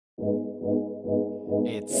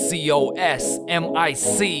It's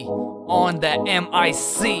COSMIC on the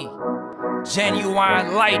MIC.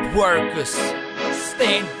 Genuine light workers,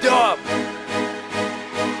 stand up.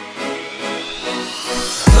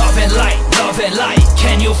 Love and light,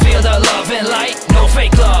 can you feel the love and light? No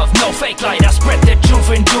fake love, no fake light, I spread the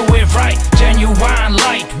truth and do it right. Genuine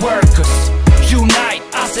light workers, unite.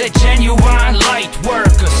 I said genuine light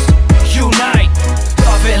workers, unite.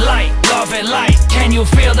 Love and light, can you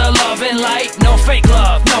feel the love and light? No fake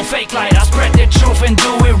love, no fake light, I spread the truth and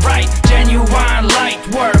do it right. Genuine light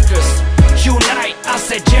workers, unite. I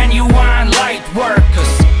said genuine light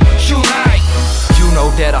workers, unite. You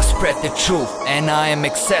know that I spread the truth and I am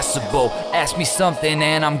accessible. Ask me something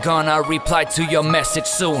and I'm gonna reply to your message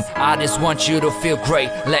soon. I just want you to feel great,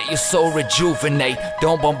 let your soul rejuvenate.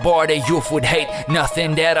 Don't bombard the youth with hate,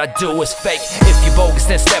 nothing that I do is fake. If you bogus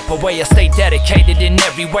then step away, I stay dedicated in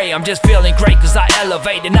every way. I'm just feeling great cause I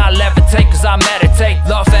elevate and I levitate cause I meditate.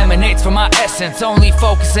 Love emanates from my essence, only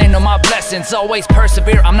focusing on my blessings. Always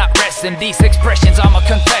persevere, I'm not resting. These expressions are my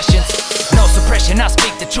confessions. No suppression, I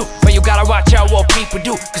speak the truth, but you gotta watch out what people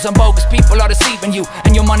do, cause some bogus people are deceiving you,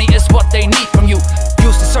 and your money is what they need from you.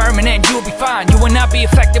 Use the sermon and you'll be fine, you will not be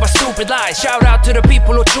affected by stupid lies. Shout out to the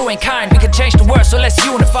people who are true and kind, we can change the world so let's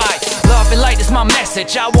unify. Love and light is my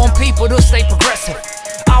message, I want people to stay progressive.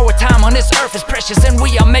 Our time on this earth is precious and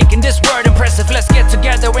we are making this world impressive. Let's get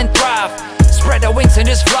together and thrive, spread our wings and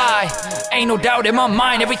just fly. Ain't no doubt in my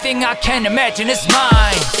mind, everything I can imagine is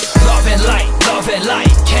mine. Love and light,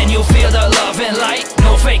 can you feel the love and light?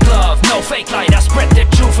 No fake love, no fake light, I spread the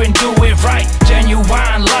truth and do it right.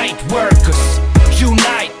 Genuine light workers,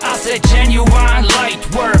 unite. I said genuine light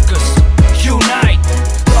workers, unite.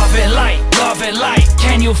 Love and light,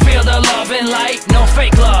 can you feel the love and light? No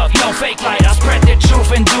fake love, no fake light, I spread the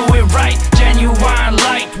truth and do it right. Genuine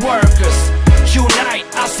light workers, unite.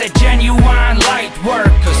 I said genuine light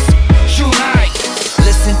workers, unite.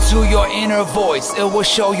 Listen to your inner voice, it will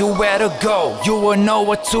show you where to go. You will know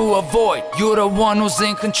what to avoid, you're the one who's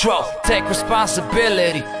in control. Take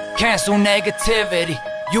responsibility, cancel negativity.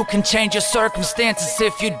 You can change your circumstances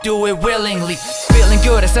if you do it willingly. Feeling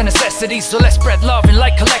good is a necessity, so let's spread love and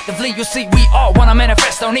light collectively. You see, we all wanna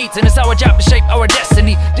manifest our needs, and it's our job to shape our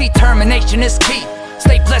destiny. Determination is key,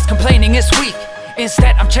 stay blessed, complaining is weak.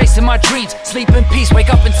 Instead, I'm chasing my dreams, sleep in peace, wake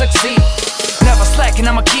up and succeed. Never slacking,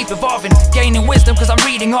 I'ma keep evolving, gaining wisdom cause I'm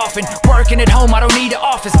reading often. Working at home, I don't need an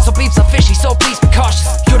office, so beeps are fishy, so please be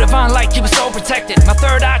cautious. Your divine light, keep it so protected. My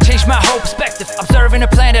third eye changed my whole perspective. Observing the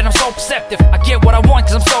planet, I'm so perceptive. I get what I want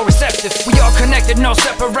cause I'm so receptive. We all connected, no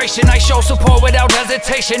separation. I show support without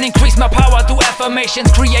hesitation. Increase my power through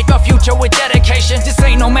affirmations. Create my future with dedication. This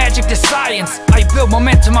ain't no magic, this science. I build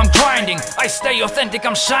momentum, I'm grinding. I stay authentic,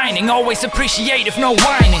 I'm shining. Always appreciate if no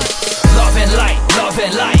whining. Love and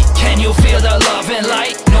light, can you feel the love and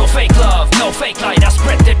light? No fake love, no fake light, I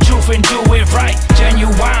spread the truth and do it right.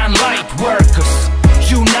 Genuine light workers,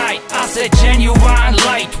 unite. I said genuine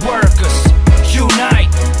light workers, unite.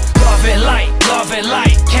 Love and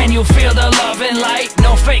light, can you feel the love and light?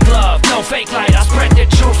 No fake love, no fake light, I spread the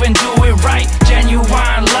truth and do it right.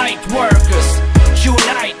 Genuine light workers,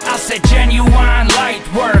 unite. I said genuine light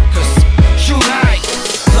workers, unite.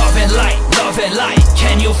 Love and light,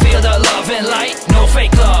 can you feel the love and light? No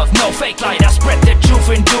fake love, no fake light, I spread the truth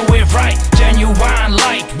and do it right. Genuine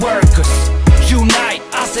light workers, unite.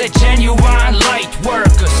 I said genuine light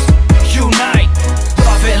workers, unite.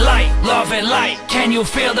 Love and light, can you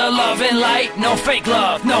feel the love and light? No fake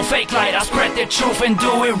love, no fake light, I spread the truth and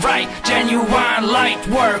do it right. Genuine light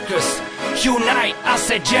workers, unite. I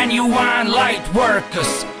said genuine light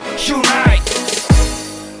workers, unite.